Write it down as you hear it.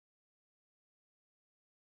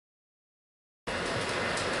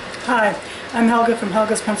Hi, I'm Helga from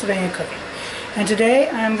Helga's Pennsylvania Cooking, and today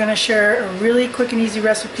I'm going to share a really quick and easy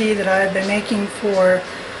recipe that I've been making for,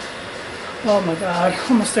 oh my god,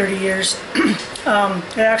 almost 30 years.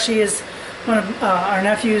 It actually is one of our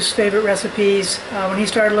nephew's favorite recipes. When he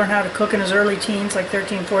started to learn how to cook in his early teens, like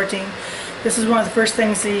 13, 14, this is one of the first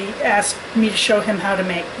things he asked me to show him how to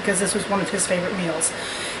make, because this was one of his favorite meals.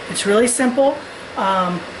 It's really simple,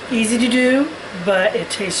 easy to do, but it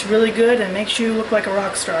tastes really good and makes you look like a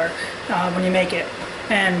rock star when you make it.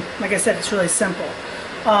 And like I said, it's really simple.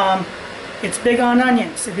 It's big on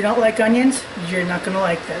onions. If you don't like onions, you're not going to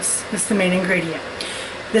like this. This is the main ingredient.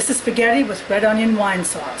 This is spaghetti with red onion wine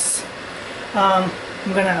sauce. I'm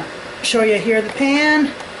going to show you here the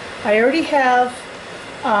pan. I already have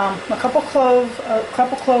a couple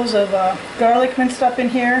cloves of garlic minced up in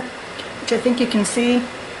here, which I think you can see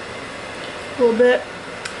a little bit.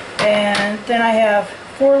 And then I have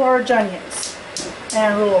 4 large onions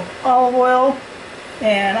and a little olive oil,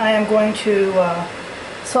 and I am going to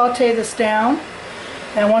saute this down.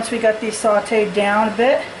 And once we got these sauteed down a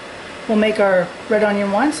bit, we'll make our red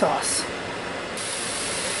onion wine sauce.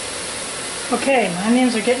 Okay, my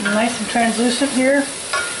onions are getting nice and translucent here,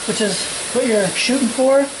 which is what you're shooting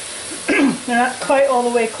for. They're not quite all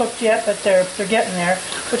the way cooked yet, but they're getting there,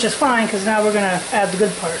 which is fine, because now we're going to add the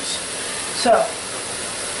good parts. So,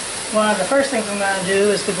 one of the first things I'm going to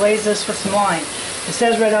do is to glaze this with some wine. It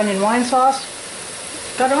says red onion wine sauce.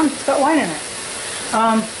 It's got wine in it.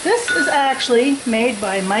 This is actually made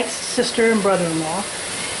by Mike's sister and brother-in-law,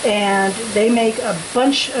 and they make a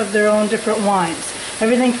bunch of their own different wines.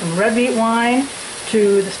 Everything from red wheat wine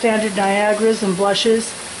to the standard Niagaras and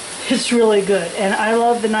blushes. It's really good, and I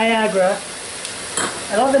love the Niagara.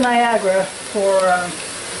 I love the Niagara for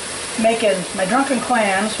making my drunken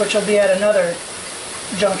clams, which will be at another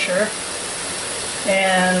juncture,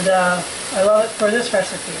 and I love it for this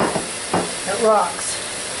recipe. It rocks.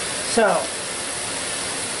 So,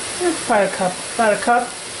 about a cup.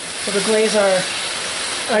 We'll glaze our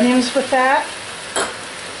onions with that,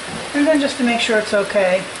 and then just to make sure it's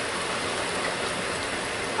okay,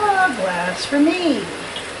 a glass for me.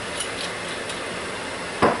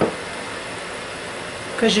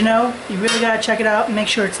 Because you know, you really gotta check it out and make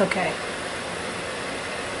sure it's okay.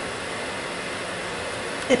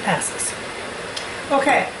 It passes.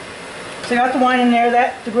 Okay, so I got the wine in there.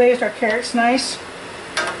 That deglazed our carrots nice.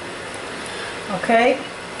 Okay,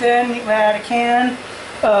 then we add a can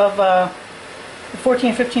of a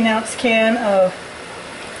 14 or 15 ounce can of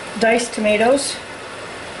diced tomatoes.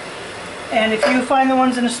 And if you find the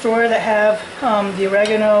ones in the store that have the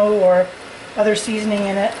oregano or other seasoning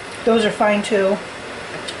in it, those are fine too.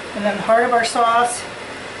 And then the heart of our sauce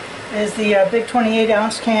is the big 28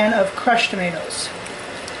 ounce can of crushed tomatoes.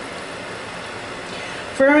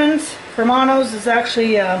 Fermanos is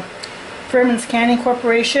actually Furman's Canning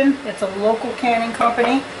Corporation. It's a local canning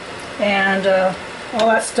company, and all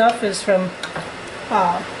that stuff is from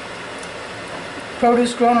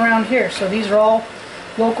produce grown around here. So these are all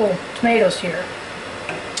local tomatoes here.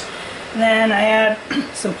 And then I add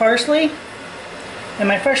some parsley, and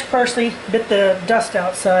my fresh parsley bit the dust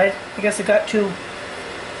outside. I guess it got too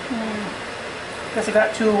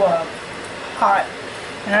hot,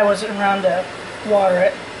 and I wasn't around to water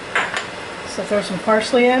it. So throw some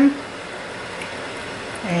parsley in,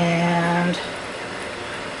 and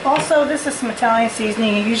also this is some Italian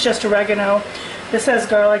seasoning. You use just oregano. This has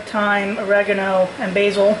garlic, thyme, oregano, and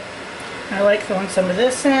basil. And I like throwing some of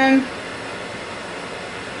this in.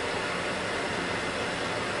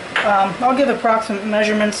 I'll give approximate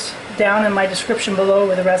measurements down in my description below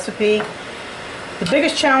with the recipe. The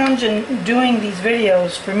biggest challenge in doing these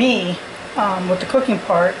videos for me with the cooking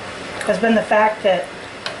part has been the fact that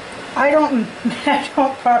I don't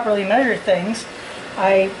properly measure things.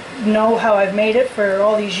 I know how I've made it for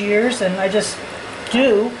all these years, and I just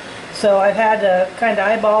do. So I've had to kind of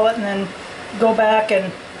eyeball it and then go back and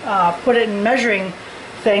put it in measuring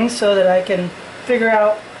things so that I can figure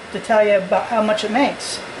out to tell you about how much it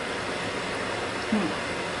makes.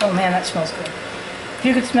 Oh man, that smells good. If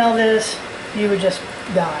you could smell this, you would just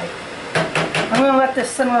die. I'm going to let this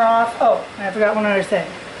simmer off. Oh, and I forgot one other thing.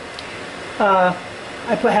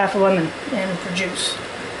 I put half a lemon in for juice.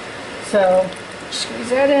 So, squeeze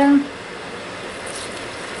that in.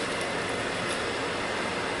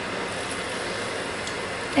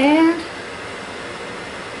 And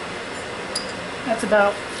that's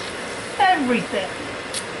about everything.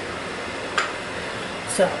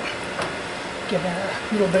 So, give it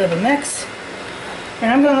a little bit of a mix.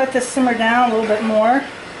 And I'm going to let this simmer down a little bit more.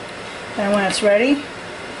 And when it's ready,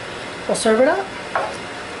 we'll serve it up.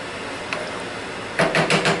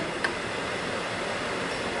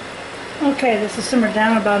 Okay, this is simmered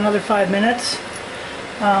down about another 5 minutes.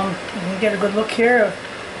 You can get a good look here of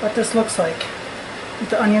what this looks like, what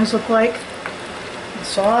the onions look like, the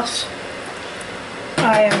sauce.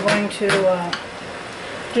 I am going to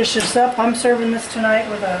dish this up. I'm serving this tonight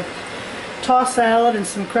with a tossed salad and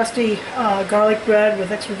some crusty garlic bread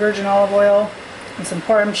with extra virgin olive oil and some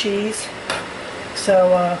Parm cheese.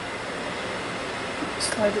 So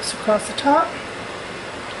slide this across the top.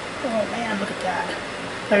 Oh man, look at that.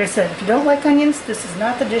 Like I said, if you don't like onions, this is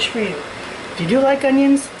not the dish for you. If you do like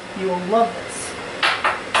onions, you will love this.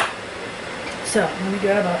 So let me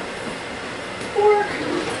grab a fork.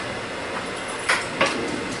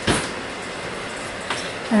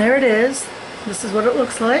 And there it is. This is what it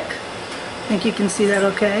looks like. I think you can see that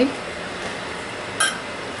okay.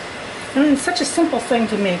 And it's such a simple thing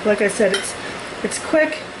to make. Like I said, it's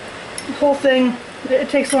quick. The whole thing, it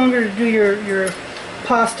takes longer to do your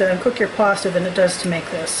pasta and cook your pasta than it does to make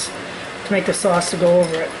this, to make the sauce to go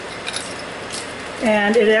over it.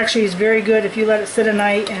 And it actually is very good if you let it sit a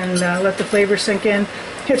night and let the flavor sink in.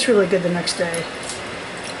 It's really good the next day.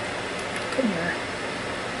 Come here.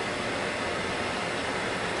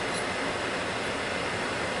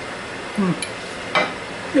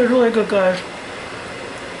 It's really good, guys.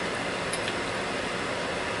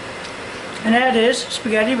 And that is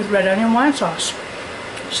spaghetti with red onion wine sauce.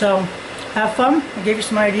 So have fun. I gave you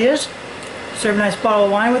some ideas. Serve a nice bottle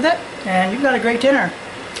of wine with it, and you've got a great dinner.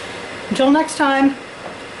 Until next time,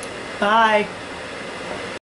 bye.